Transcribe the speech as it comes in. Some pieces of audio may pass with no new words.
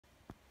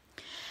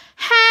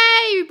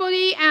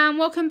everybody, and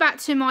welcome back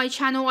to my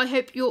channel. I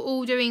hope you're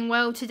all doing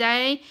well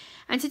today.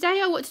 And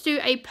today I want to do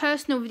a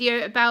personal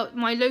video about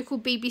my local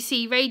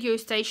BBC radio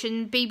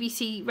station,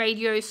 BBC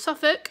Radio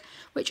Suffolk,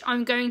 which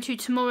I'm going to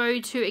tomorrow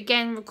to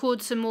again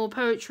record some more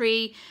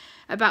poetry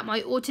about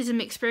my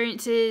autism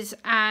experiences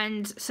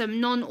and some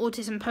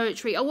non-autism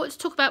poetry. I want to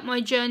talk about my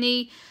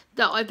journey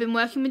that I've been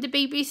working with the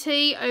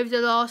BBC over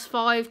the last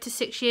 5 to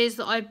 6 years,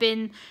 that I've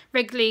been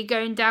regularly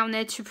going down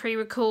there to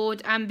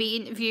pre-record and be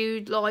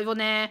interviewed live on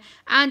air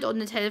and on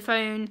the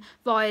telephone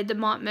via the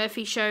Mark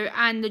Murphy show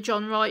and the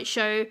John Wright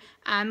show,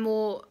 and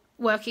more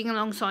working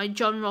alongside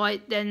John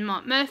Wright than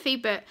Mark Murphy.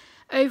 But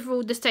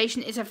overall, the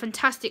station is a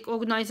fantastic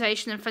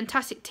organisation and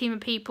fantastic team of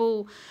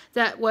people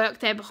that work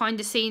there behind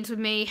the scenes with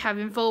me, have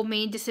involved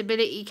me in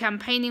disability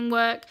campaigning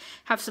work,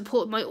 have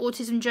supported my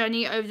autism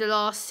journey over the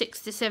last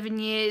 6 to 7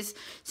 years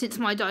since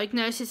my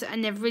diagnosis,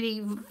 and they've really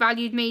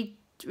valued me,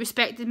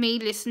 respected me,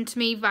 listened to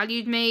me,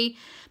 valued me,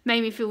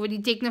 made me feel really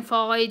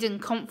dignified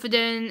and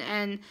confident,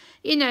 and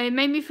you know,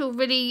 made me feel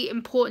really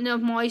important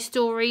of my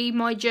story,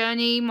 my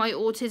journey, my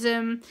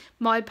autism,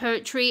 my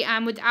poetry.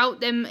 And without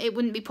them, it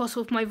wouldn't be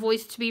possible for my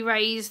voice to be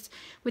raised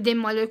within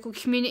my local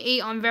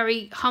community. I'm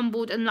very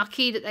humbled and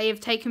lucky that they have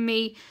taken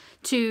me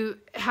to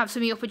have so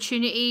many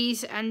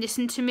opportunities and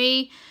listened to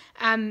me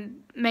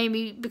and made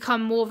me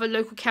become more of a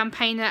local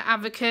campaigner,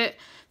 advocate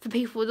for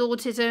people with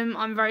autism.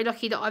 I'm very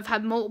lucky that I've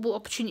had multiple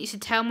opportunities to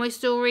tell my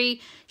story,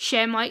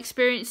 share my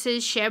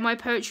experiences, share my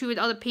poetry with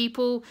other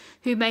people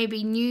who may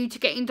be new to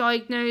getting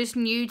diagnosed,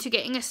 new to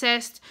getting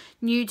assessed,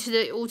 new to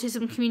the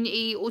autism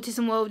community,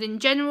 autism world in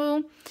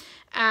general.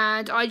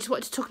 And I just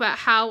want to talk about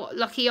how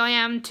lucky I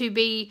am to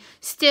be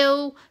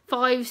still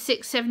 5,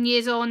 6, 7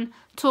 years on,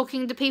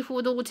 talking to people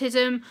with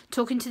autism,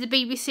 talking to the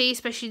BBC,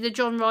 especially the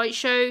John Wright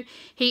show.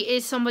 He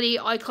is somebody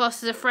I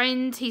class as a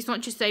friend. He's not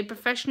just a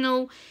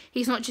professional.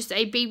 He's not just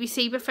a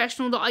BBC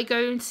professional that I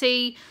go and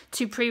see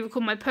to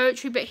pre-record my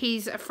poetry, but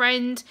he's a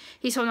friend.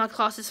 He's someone I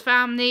class as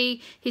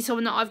family. He's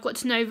someone that I've got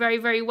to know very,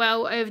 very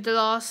well over the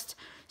last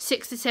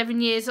 6 to 7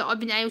 years that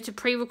I've been able to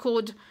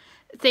pre-record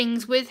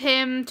things with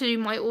him to do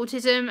my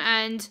autism.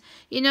 And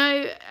you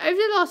know, over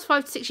the last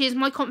 5 to 6 years,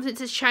 my confidence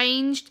has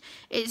changed.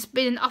 It's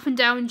been an up and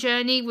down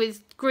journey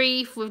with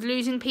grief, with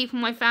losing people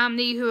in my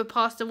family who have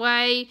passed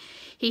away.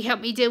 He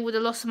helped me deal with the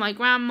loss of my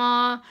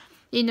grandma.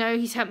 You know,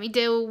 he's helped me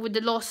deal with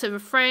the loss of a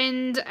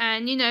friend.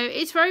 And you know,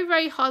 it's very,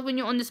 very hard when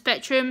you're on the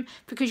spectrum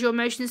because your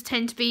emotions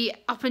tend to be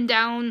up and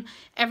down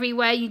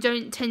everywhere. You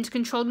don't tend to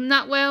control them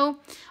that well.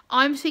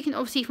 I'm speaking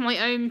obviously from my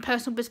own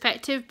personal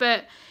perspective,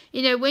 but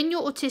you know, when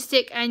you're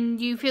autistic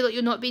and you feel like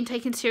you're not being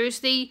taken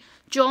seriously,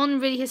 John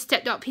really has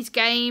stepped up his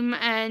game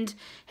and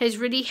has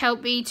really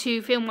helped me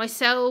to feel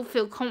myself,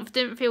 feel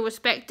confident, feel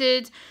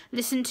respected,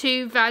 listened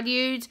to,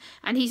 valued.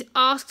 And he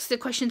asks the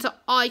questions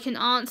that I can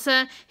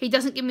answer. He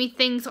doesn't give me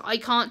things that I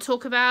can't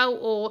talk about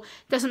or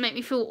doesn't make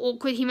me feel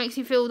awkward. He makes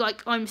me feel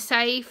like I'm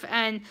safe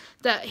and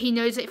that he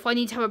knows that if I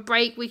need to have a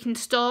break, we can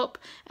stop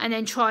and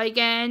then try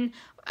again.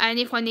 And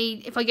if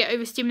I get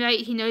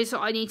overstimulated, he knows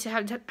that I need to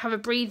have a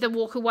breather,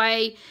 walk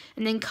away,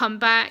 and then come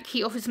back.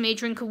 He offers me a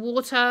drink of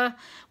water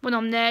when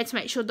I'm there to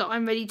make sure that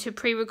I'm ready to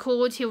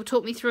pre-record. He'll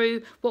talk me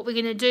through what we're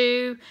going to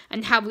do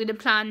and how we're going to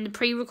plan the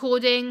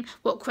pre-recording,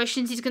 what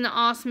questions he's going to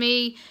ask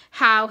me,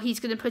 how he's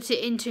going to put it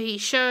into his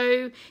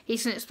show.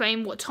 He's going to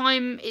explain what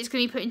time it's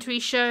going to be put into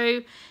his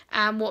show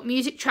and what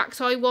music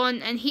tracks I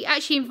want. And he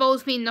actually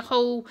involves me in the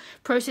whole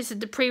process of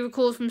the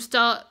pre-record from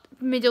start,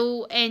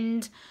 middle,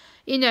 end.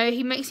 You know,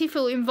 he makes me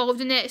feel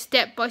involved in it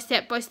step by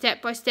step by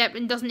step by step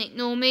and doesn't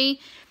ignore me.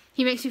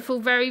 He makes me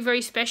feel very,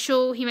 very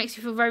special. He makes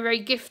me feel very, very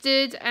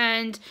gifted,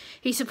 and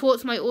he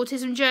supports my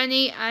autism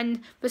journey.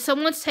 And for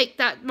someone to take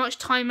that much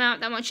time out,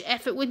 that much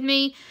effort with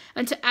me,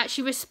 and to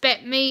actually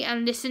respect me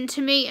and listen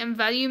to me and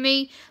value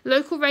me,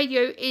 local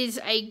radio is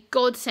a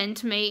godsend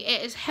to me.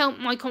 It has helped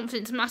my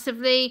confidence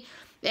massively.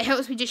 It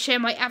helps me to share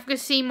my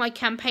advocacy, my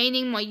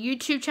campaigning, my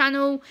YouTube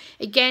channel.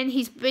 Again,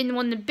 he's been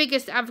one of the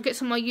biggest advocates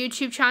on my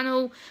YouTube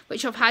channel,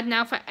 which I've had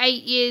now for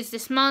 8 years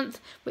this month,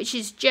 which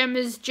is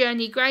Gemma's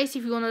Journey Grace,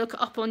 if you want to look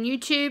it up on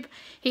YouTube.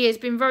 He has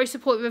been very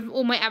supportive of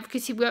all my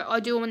advocacy work I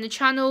do on the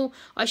channel.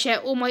 I share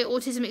all my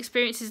autism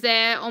experiences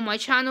there on my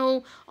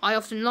channel. I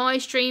often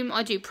live stream.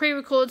 I do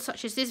pre-records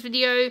such as this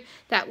video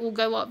that will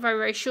go up very,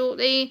 very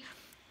shortly.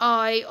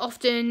 I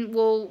often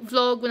will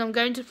vlog when I'm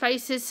going to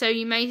places, so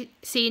you may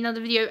see another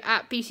video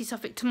at BBC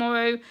Suffolk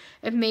tomorrow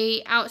of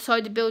me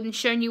outside the building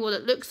showing you what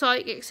it looks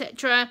like,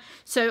 etc.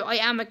 So I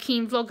am a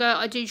keen vlogger.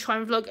 I do try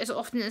and vlog as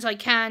often as I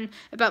can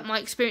about my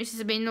experiences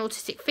of being an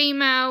autistic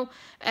female.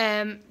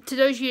 To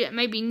those of you that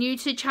may be new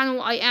to the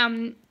channel, I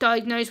am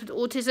diagnosed with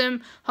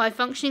autism, high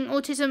functioning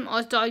autism. I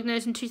was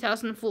diagnosed in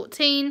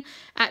 2014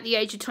 at the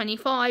age of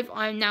 25.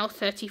 I am now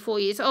 34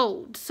 years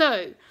old.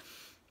 So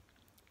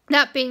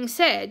That being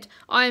said,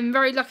 I'm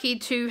very lucky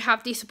to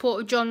have the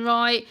support of John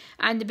Wright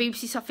and the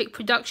BBC Suffolk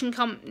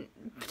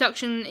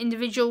production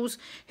individuals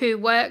who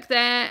work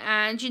there,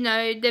 and you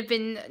know, they've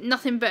been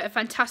nothing but a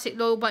fantastic,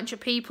 loyal bunch of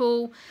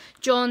people.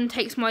 John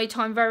takes my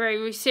time very,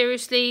 very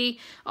seriously.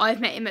 I've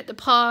met him at the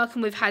park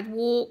and we've had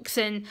walks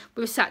and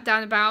we've sat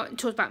down and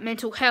talked about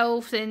mental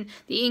health and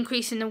the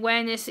increase in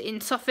awareness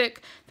in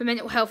Suffolk for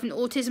mental health and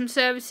autism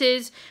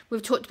services.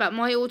 We've talked about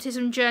my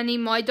autism journey,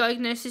 my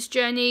diagnosis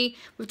journey.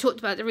 We've talked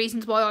about the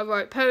reasons why I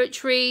wrote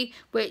poetry,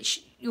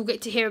 which you'll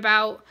get to hear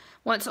about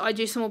once I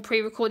do some more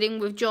pre-recording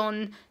with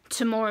John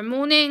tomorrow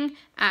morning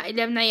at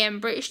 11 AM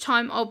British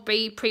time. I'll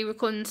be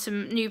pre-recording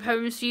some new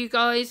poems for you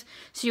guys,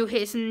 so you'll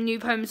hear some new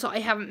poems that I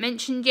haven't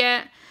mentioned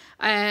yet.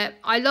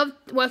 I love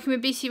working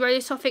with BBC Radio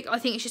Suffolk. I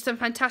think it's just a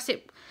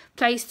fantastic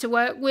place to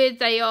work with.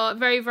 They are a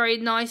very, very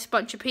nice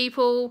bunch of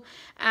people,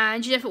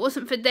 and you know, if it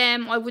wasn't for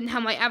them, I wouldn't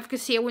have my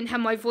advocacy, I wouldn't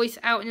have my voice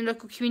out in the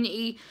local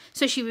community,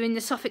 especially within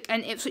the Suffolk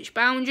and Ipswich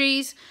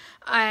boundaries.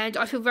 And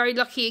I feel very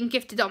lucky and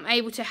gifted that I'm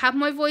able to have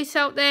my voice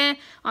out there.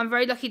 I'm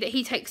very lucky that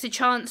he takes the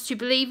chance to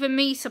believe in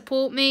me,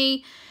 support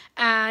me,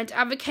 and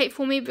advocate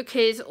for me,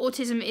 because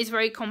autism is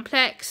very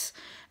complex.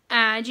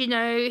 And, you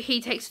know,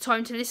 he takes the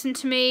time to listen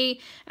to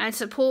me and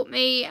support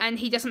me, and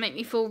he doesn't make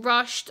me feel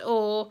rushed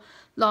or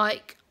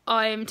like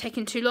I'm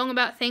taking too long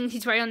about things.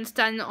 He's very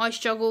understanding that I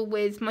struggle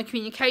with my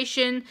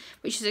communication,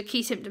 which is a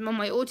key symptom of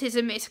my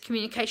autism. It's a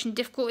communication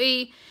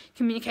difficulty,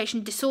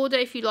 communication disorder,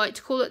 if you like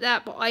to call it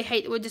that, but I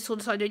hate the word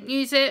disorder, so I don't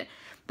use it.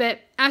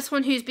 But as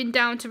someone who's been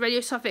down to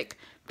Radio Suffolk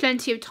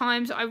plenty of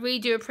times, I really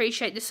do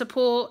appreciate the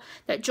support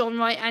that John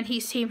Wright and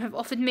his team have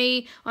offered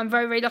me. I'm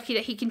very, very lucky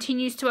that he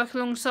continues to work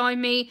alongside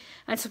me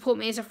and support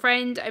me as a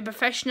friend, a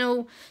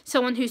professional,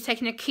 someone who's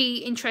taken a key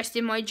interest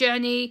in my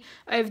journey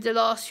over the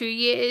last few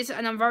years,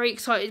 and I'm very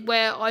excited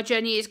where our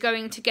journey is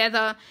going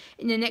together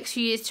in the next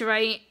few years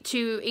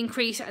to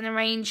increase and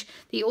arrange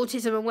the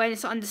autism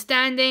awareness and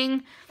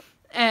understanding.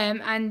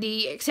 And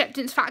the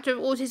acceptance factor of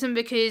autism,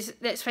 because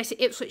let's face it,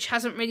 Ipswich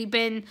hasn't really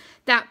been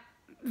that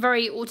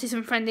very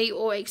autism friendly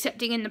or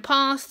accepting in the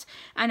past,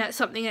 and that's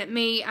something that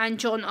me and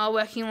John are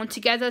working on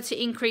together to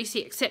increase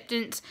the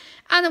acceptance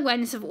and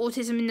awareness of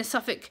autism in the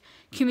Suffolk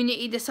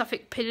community, the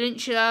Suffolk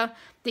Peninsula,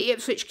 the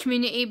Ipswich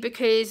community,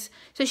 because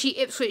especially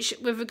Ipswich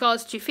with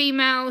regards to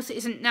females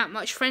isn't that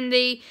much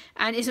friendly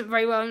and isn't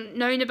very well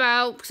known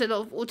about, because a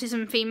lot of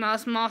autism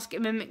females mask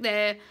and mimic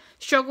their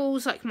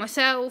struggles like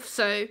myself.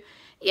 So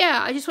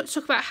yeah, I just want to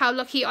talk about how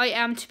lucky I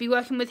am to be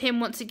working with him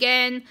once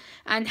again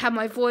and have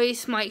my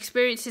voice, my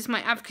experiences, my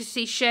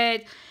advocacy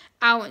shared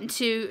out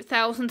into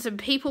thousands of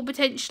people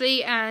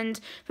potentially. And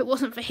if it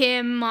wasn't for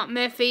him, Mark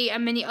Murphy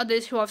and many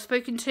others who I've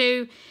spoken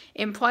to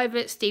in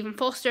private, Stephen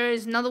Foster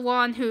is another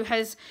one who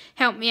has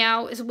helped me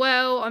out as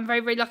well. I'm very,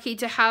 very lucky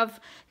to have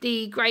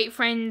the great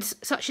friends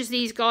such as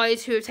these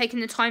guys who have taken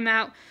the time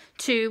out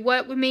to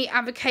work with me,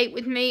 advocate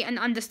with me, and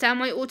understand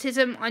my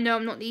autism. I know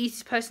I'm not the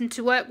easiest person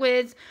to work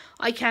with.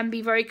 I can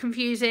be very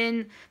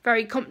confusing,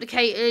 very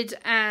complicated,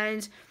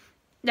 and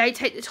they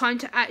take the time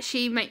to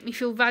actually make me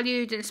feel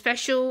valued and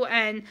special,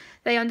 and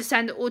they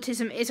understand that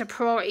autism is a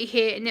priority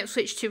here in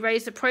Ipswich to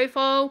raise the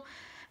profile.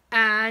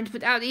 And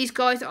without these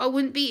guys, I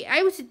wouldn't be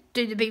able to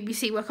do the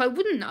BBC work. I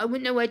wouldn't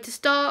know where to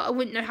start. I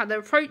wouldn't know how to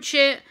approach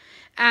it.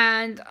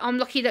 And I'm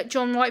lucky that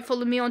John Wright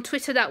followed me on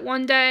Twitter that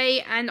one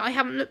day, and I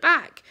haven't looked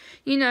back.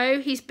 You know,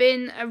 he's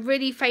been a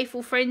really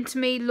faithful friend to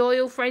me,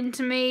 loyal friend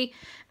to me,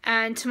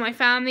 and to my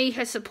family,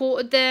 has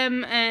supported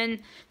them. And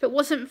if it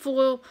wasn't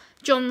for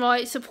John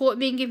Wright supporting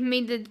me and giving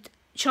me the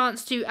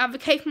chance to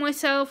advocate for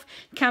myself,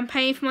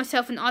 campaign for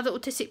myself and other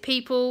autistic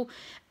people,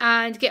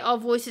 and get our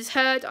voices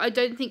heard, I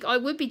don't think I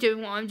would be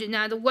doing what I'm doing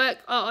now. The work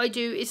I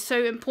do is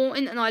so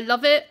important, and I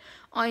love it.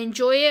 I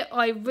enjoy it.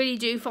 I really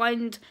do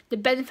find the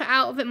benefit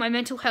out of it. My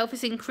mental health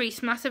has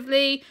increased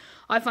massively.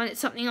 I find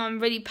it's something I'm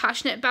really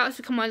passionate about. It's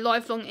become my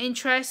lifelong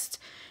interest.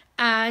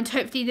 And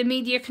hopefully the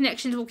media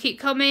connections will keep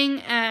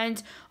coming,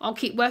 and I'll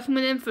keep working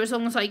with them for as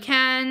long as I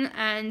can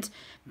and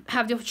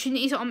have the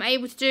opportunities that I'm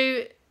able to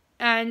do.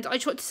 And I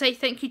just want to say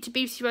thank you to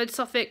BBC Radio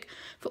Suffolk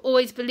for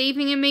always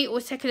believing in me,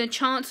 always taking a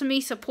chance on me,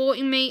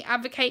 supporting me,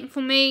 advocating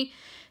for me,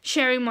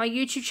 sharing my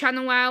YouTube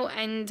channel out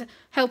and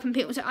helping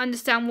people to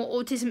understand what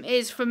autism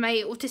is from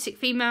a autistic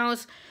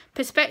female's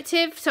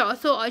perspective. So I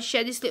thought I'd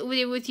share this little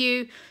video with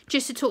you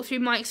just to talk through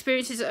my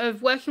experiences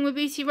of working with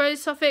BBC Radio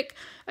Suffolk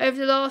over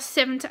the last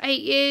 7 to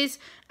 8 years,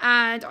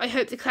 and I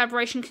hope the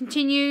collaboration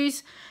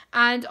continues,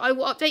 and I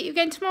will update you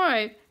again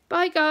tomorrow.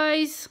 Bye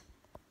guys.